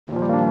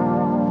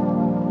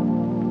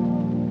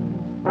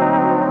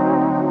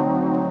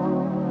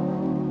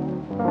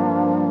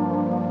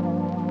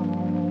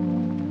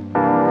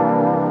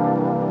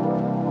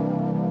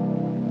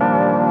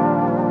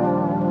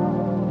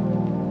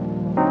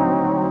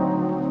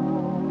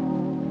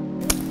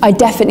I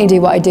definitely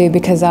do what I do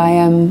because I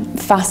am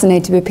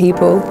fascinated with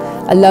people.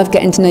 I love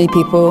getting to know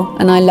people,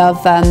 and I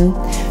love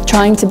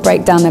trying to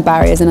break down their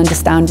barriers and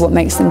understand what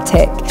makes them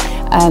tick.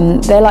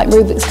 They're like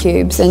Rubik's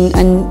Cubes,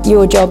 and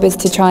your job is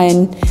to try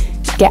and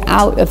get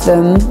out of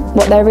them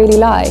what they're really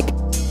like.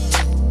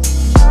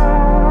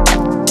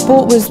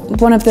 Sport was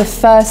one of the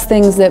first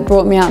things that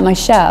brought me out of my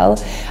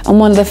shell, and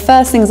one of the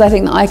first things I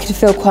think that I could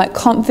feel quite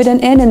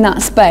confident in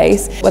that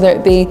space, whether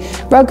it be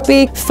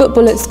rugby,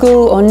 football at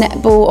school, or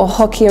netball or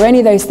hockey or any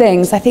of those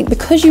things. I think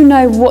because you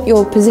know what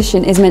your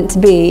position is meant to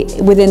be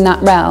within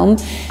that realm,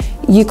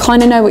 you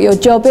kind of know what your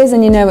job is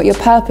and you know what your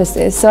purpose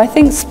is. So I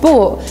think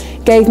sport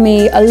gave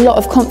me a lot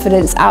of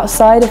confidence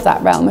outside of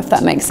that realm, if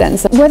that makes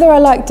sense. Whether I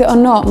liked it or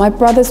not, my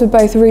brothers were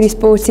both really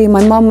sporty.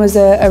 My mum was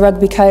a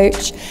rugby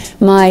coach.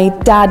 My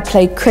dad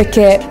played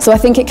cricket. So I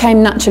think it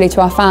came naturally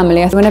to our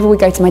family. Whenever we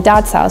go to my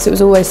dad's house, it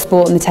was always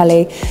sport on the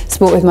telly,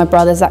 sport with my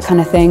brothers, that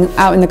kind of thing,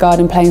 out in the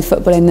garden playing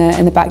football in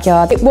the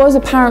backyard. It was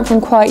apparent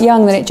from quite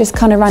young that it just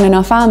kind of ran in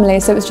our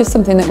family, so it was just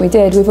something that we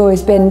did. We've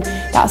always been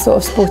that sort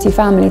of sporty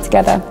family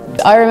together.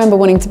 I remember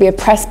wanting to be a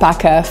press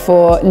packer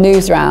for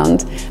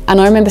Newsround,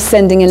 and I remember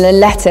sending in a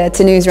letter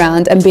to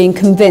Newsround and being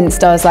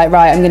convinced, I was like,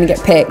 right, I'm going to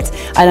get picked,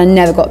 and I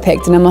never got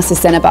picked, and I must have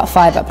sent about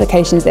 5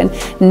 applications in,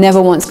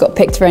 never once got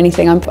picked for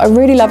anything. I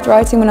really loved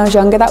writing when I was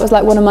younger. That was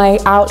like one of my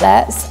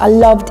outlets. I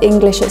loved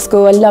English at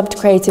school, I loved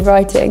creative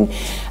writing.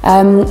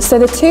 So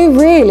the two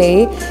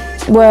really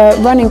were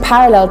running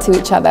parallel to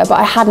each other, but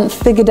I hadn't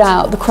figured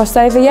out the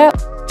crossover yet.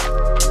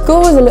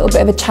 School was a little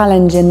bit of a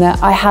challenge in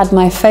that I had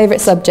my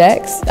favourite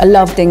subjects. I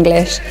loved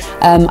English,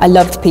 I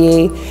loved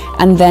PE,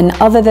 and then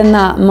other than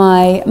that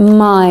my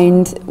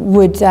mind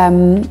would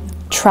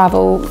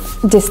travel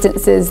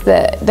distances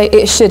that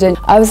it shouldn't.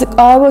 I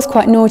was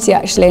quite naughty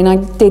actually, and I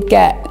did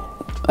get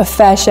a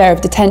fair share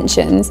of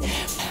detentions.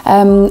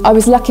 I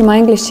was lucky my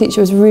English teacher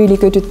was really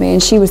good with me,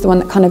 and she was the one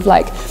that kind of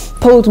like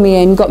pulled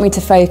me in, got me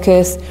to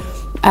focus.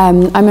 I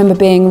remember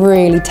being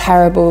really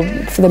terrible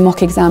for the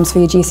mock exams for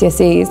your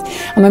GCSEs,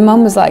 and my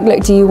mum was like,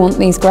 look, do you want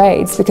these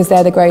grades? Because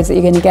they're the grades that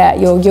you're going to get,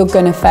 you're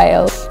going to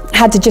fail. I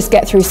had to just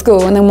get through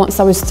school, and then once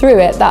I was through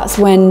it, that's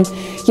when,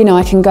 you know,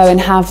 I can go and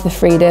have the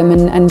freedom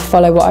and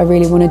follow what I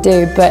really want to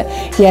do. But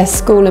yes,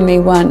 school and me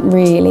weren't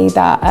really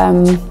that,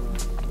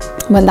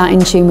 weren't that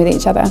in tune with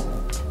each other.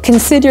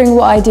 Considering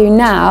what I do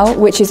now,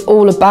 which is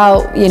all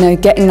about, you know,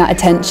 getting that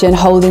attention,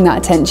 holding that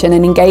attention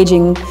and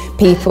engaging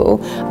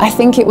people, I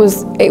think it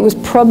was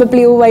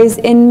probably always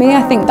in me.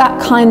 I think that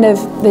kind of,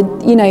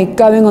 you know,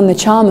 going on the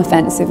charm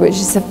offensive, which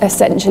is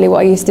essentially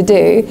what I used to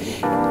do,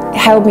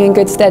 held me in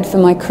good stead for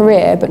my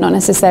career, but not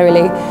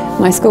necessarily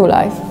my school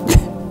life.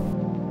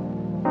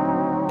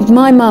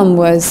 My mum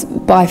was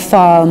by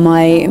far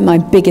my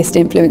biggest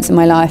influence in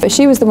my life.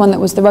 She was the one that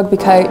was the rugby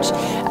coach.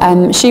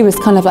 She was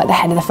kind of like the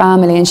head of the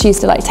family, and she used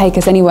to like take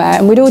us anywhere,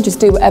 and we'd all just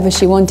do whatever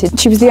she wanted.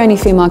 She was the only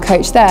female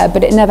coach there,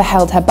 but it never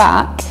held her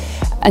back,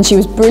 and she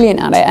was brilliant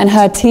at it, and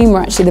her team were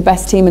actually the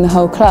best team in the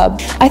whole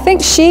club. I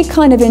think she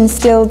kind of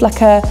instilled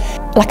like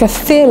a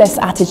fearless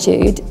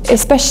attitude,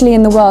 especially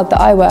in the world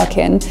that I work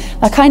in.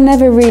 Like, I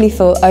never really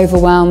feel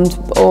overwhelmed,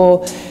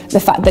 or the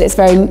fact that it's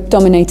very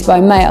dominated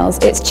by males.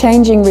 It's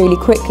changing really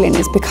quickly, and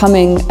it's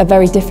becoming a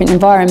very different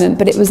environment,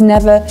 but it was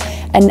never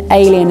an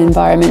alien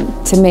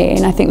environment to me,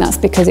 and I think that's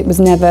because I was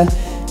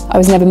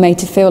never made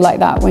to feel like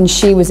that when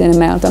she was in a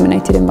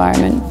male-dominated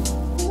environment.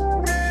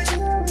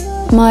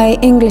 My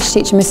English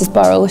teacher, Mrs.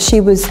 Burrell,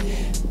 she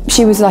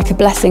was like a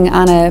blessing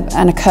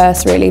and a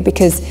curse really,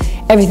 because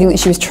everything that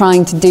she was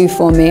trying to do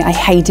for me, I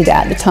hated it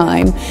at the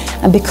time,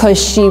 and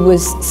because she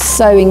was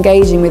so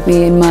engaging with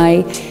me in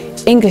my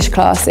English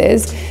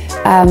classes,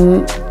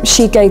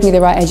 she gave me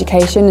the right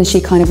education, and she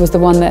kind of was the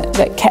one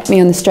that kept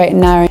me on the straight and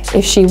narrow.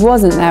 If she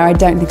wasn't there, I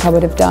don't think I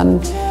would have done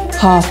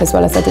half as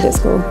well as I did at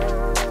school.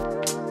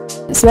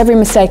 So every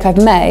mistake I've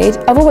made,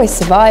 I've always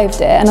survived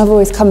it, and I've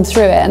always come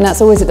through it, and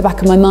that's always at the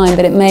back of my mind,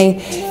 that it may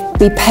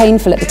be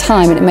painful at the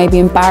time, and it may be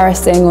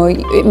embarrassing, or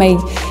it may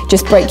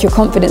just break your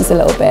confidence a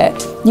little bit.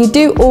 You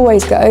do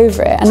always go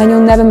over it, and then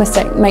you'll never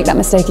make that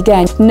mistake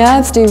again.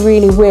 Nerves do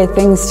really weird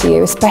things to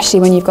you, especially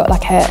when you've got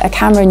like a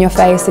camera in your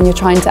face and you're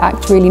trying to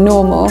act really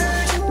normal.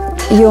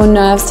 Your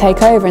nerves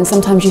take over, and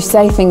sometimes you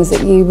say things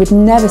that you would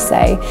never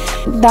say.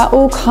 That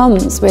all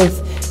comes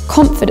with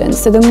confidence.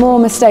 So the more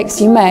mistakes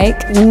you make,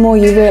 the more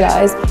you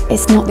realise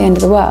it's not the end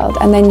of the world,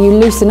 and then you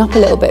loosen up a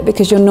little bit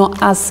because you're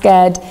not as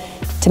scared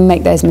to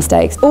make those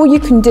mistakes. All you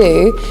can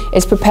do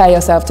is prepare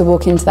yourself to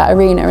walk into that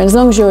arena, and as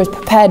long as you're as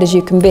prepared as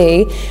you can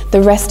be,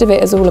 the rest of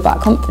it is all about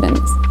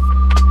confidence.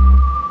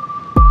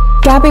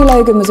 Gabby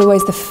Logan was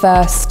always the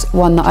first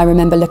one that I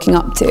remember looking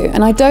up to,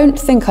 and I don't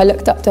think I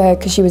looked up to her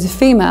because she was a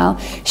female.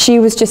 She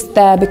was just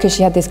there because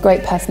she had this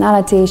great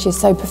personality, she was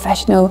so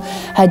professional,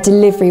 her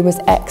delivery was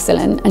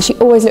excellent, and she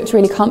always looked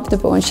really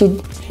comfortable, and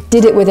she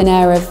did it with an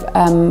air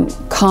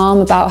of calm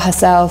about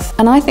herself.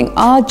 And I think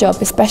our job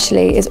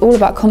especially is all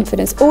about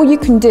confidence. All you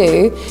can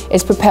do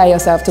is prepare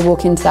yourself to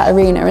walk into that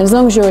arena, and as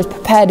long as you're as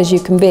prepared as you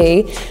can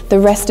be, the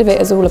rest of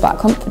it is all about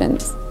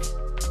confidence.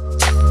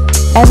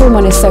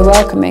 Everyone is so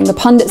welcoming. The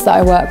pundits that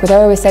I work with, I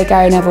always say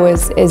Gary Neville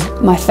is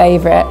my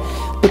favourite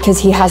because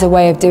he has a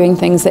way of doing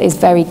things that is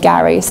very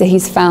Gary. So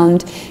he's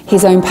found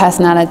his own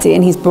personality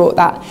and he's brought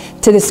that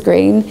to the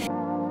screen.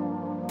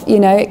 You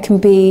know, it can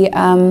be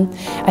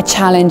a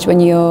challenge when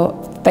you're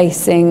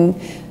facing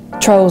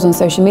trolls on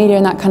social media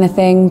and that kind of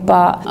thing,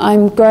 but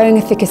I'm growing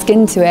a thicker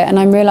skin to it and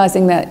I'm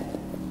realising that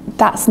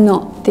that's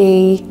not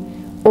the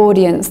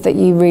audience that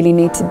you really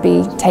need to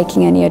be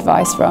taking any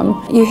advice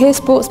from. You hear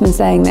sportsmen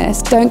saying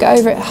this, don't get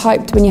over it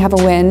hyped when you have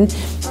a win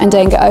and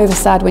don't get over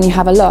sad when you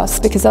have a loss,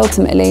 because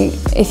ultimately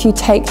if you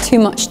take too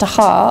much to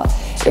heart,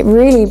 it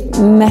really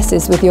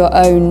messes with your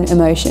own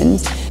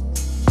emotions.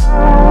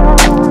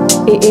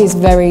 It is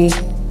very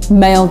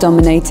male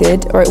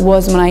dominated, or it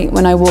was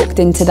when I walked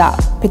into that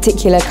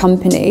particular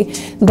company.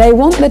 They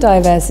want the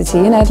diversity,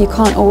 you know, if you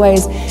can't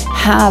always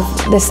have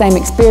the same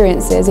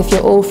experiences if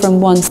you're all from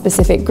one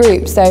specific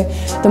group. So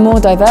the more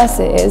diverse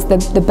it is,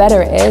 the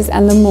better it is,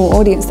 and the more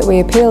audience that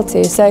we appeal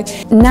to. So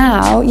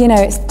now, you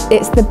know,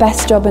 it's the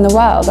best job in the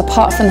world.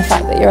 Apart from the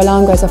fact that your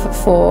alarm goes off at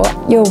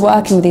 4, you're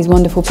working with these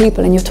wonderful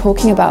people and you're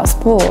talking about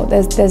sport.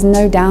 There's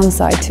no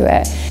downside to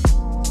it.